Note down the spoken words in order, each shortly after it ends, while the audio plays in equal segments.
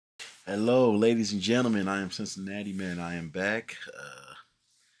Hello, ladies and gentlemen. I am Cincinnati Man. I am back.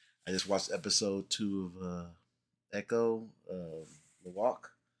 I just watched episode 2 of Echo, Lowak,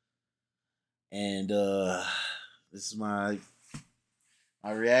 and this is my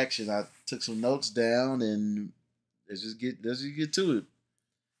reaction. I took some notes down, and let's just get to it.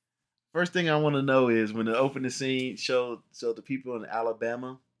 First thing I want to know is when the opening scene showed the people in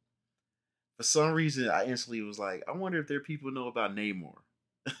Alabama. For some reason, I instantly was like, I wonder if their people know about Namor.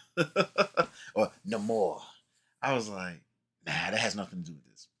 Or no more. I was like, nah, that has nothing to do with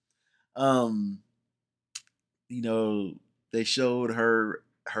this. Um, you know, they showed her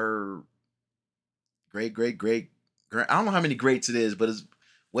great. I don't know how many greats it is, but it's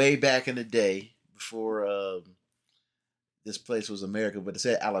way back in the day before this place was America. But it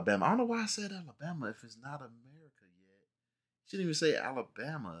said Alabama. I don't know why I said Alabama if it's not America yet. It shouldn't even say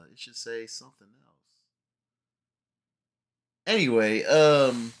Alabama. It should say something else. Anyway,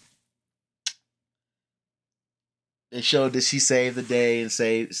 it showed that she saved the day and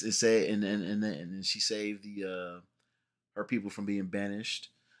saved it said and she saved the her people from being banished.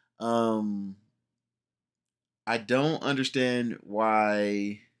 Um, I don't understand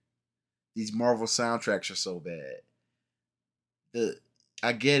why these Marvel soundtracks are so bad. The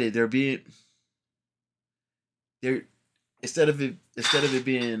I get it. They're instead of it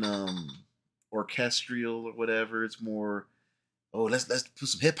being orchestral or whatever, it's more, oh, let's put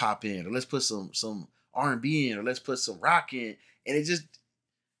some hip hop in, or let's put some R&B in, or let's put some rock in, and it just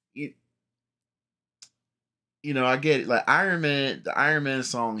you, I get it. Like Iron Man, the Iron Man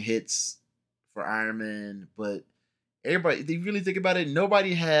song hits for Iron Man, but everybody, they really think about it,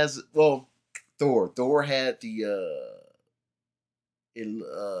 nobody has. Well, Thor had the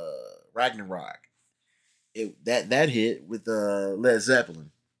Ragnarok. That hit with Led Zeppelin,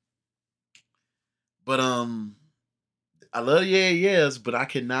 but I love Yeah Yes, but I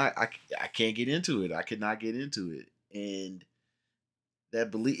can't get into it. I could not get into it, and that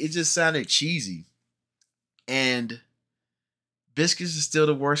belief, it just sounded cheesy. And Biscuits is still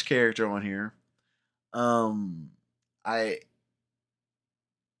the worst character on here. Um, I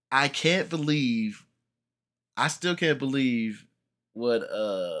I can't believe I still can't believe what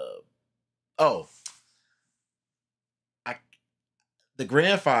oh I the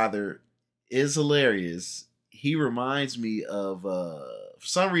grandfather is hilarious. He reminds me of for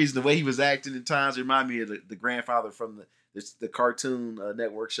some reason the way he was acting at times remind me of the grandfather from the cartoon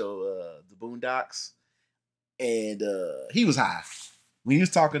network show The Boondocks, and he was high when he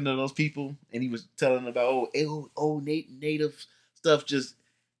was talking to those people, and he was telling them about old native stuff. Just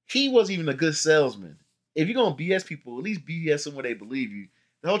he wasn't even a good salesman. If you're gonna BS people, at least BS them when they believe you.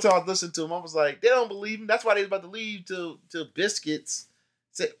 The whole time I was listening to him, I was like, they don't believe him. That's why they was about to leave till Biscuits.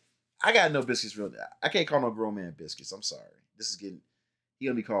 Say, I got no Biscuits real. I can't call no grown man Biscuits. I'm sorry. This is getting, he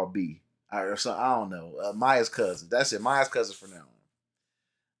gonna be called B or something. I don't know. Maya's cousin. That's it. Maya's cousin for now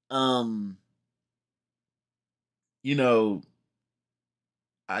on. You know,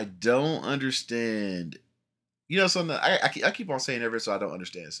 I don't understand. Something I keep on saying ever, so I don't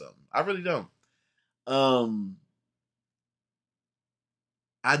understand something. I really don't. Um,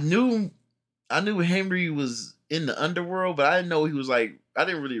 I knew Henry was in the underworld, but I didn't know he was like. I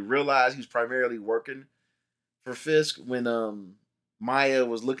didn't really realize he was primarily working for Fisk when Maya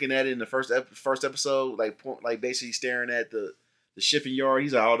was looking at it in the first episode, like basically staring at the shipping yard.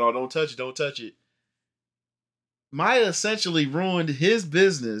 He's like, "Oh no, don't touch it, don't touch it." Maya essentially ruined his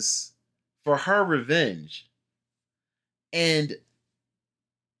business for her revenge, and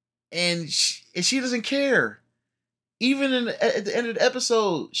she doesn't care. Even at the end of the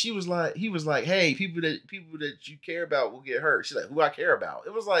episode, he was like, "Hey, people that you care about will get hurt." She's like, "Who I care about?"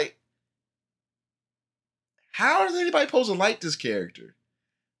 It was like, how is anybody supposed to like this character?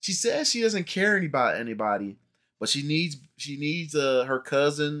 She says she doesn't care about anybody, but she needs uh her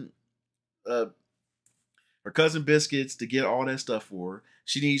cousin Biscuits to get all that stuff for her.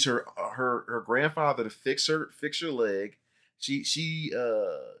 She needs her grandfather to fix her leg. She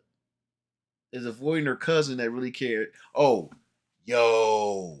is avoiding her cousin that really cared. Oh,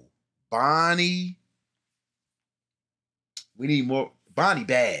 yo, Bonnie. We need more. Bonnie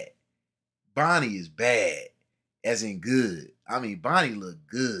bad. Bonnie is bad, as in good. I mean, Bonnie looked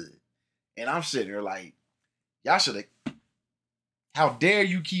good, and I'm sitting there like, y'all should have. How dare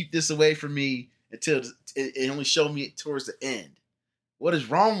you keep this away from me until it only showed me it towards the end? What is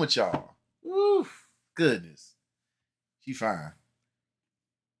wrong with y'all? Woo, goodness, she fine.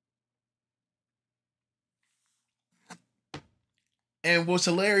 And what's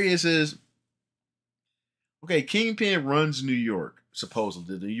hilarious is, okay, Kingpin runs New York,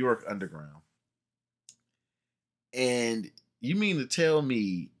 supposedly, the New York Underground. And you mean to tell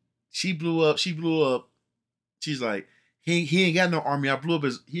me She blew up. She blew up. She's like, he ain't got no army. I blew up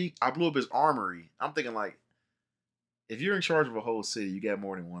his armory. I'm thinking like, if you're in charge of a whole city, you got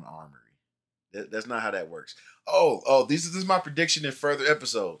more than one armory. That's not how that works. This is my prediction in further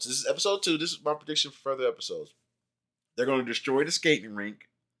episodes. This is episode 2. This is my prediction for further episodes. They're going to destroy the skating rink.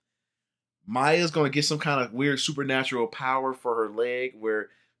 Maya's going to get some kind of weird supernatural power for her leg, where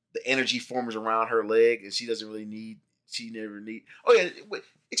the energy forms around her leg, and she never need. Oh yeah, wait,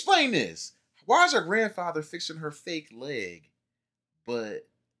 explain this. Why is her grandfather fixing her fake leg, but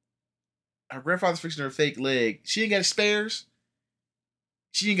her grandfather's fixing her fake leg? She ain't got spares.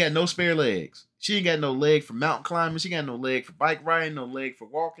 She ain't got no spare legs. She ain't got no leg for mountain climbing. She ain't got no leg for bike riding, no leg for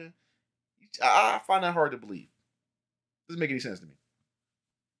walking. I find that hard to believe. Doesn't make any sense to me.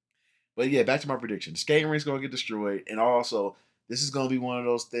 But yeah, back to my prediction. The skating rink's going to get destroyed. And also, this is going to be one of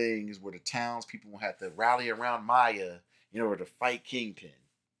those things where the townspeople will have to rally around Maya in order to fight Kingpin.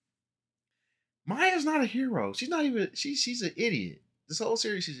 Maya's not a hero. She's not even, she's an idiot. This whole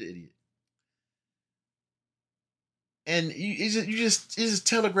series, she's an idiot. And you just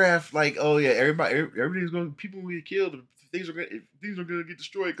telegraph like, oh yeah, everybody's going, people will get killed. Things are going to get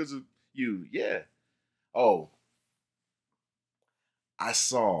destroyed because of you. Yeah. Oh, I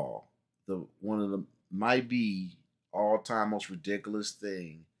saw one of the might be all time most ridiculous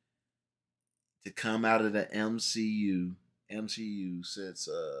thing to come out of the MCU since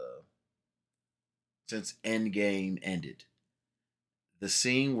Endgame ended. The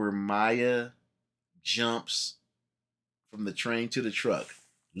scene where Maya jumps from the train to the truck.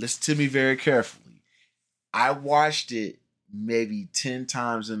 Listen to me very carefully. I watched it maybe 10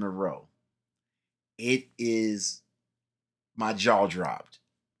 times in a row. It is, my jaw dropped.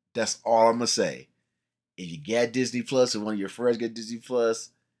 That's all I'm gonna say. If you got DisneyPlus or one of your friends get DisneyPlus,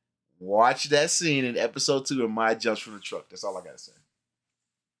 watch that scene in episode 2 of Maya jumps from the truck. That's all I gotta say.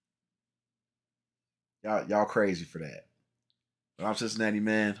 Y'all crazy for that. But I'm Cincinnati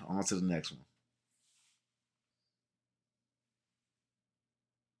Man. On to the next one.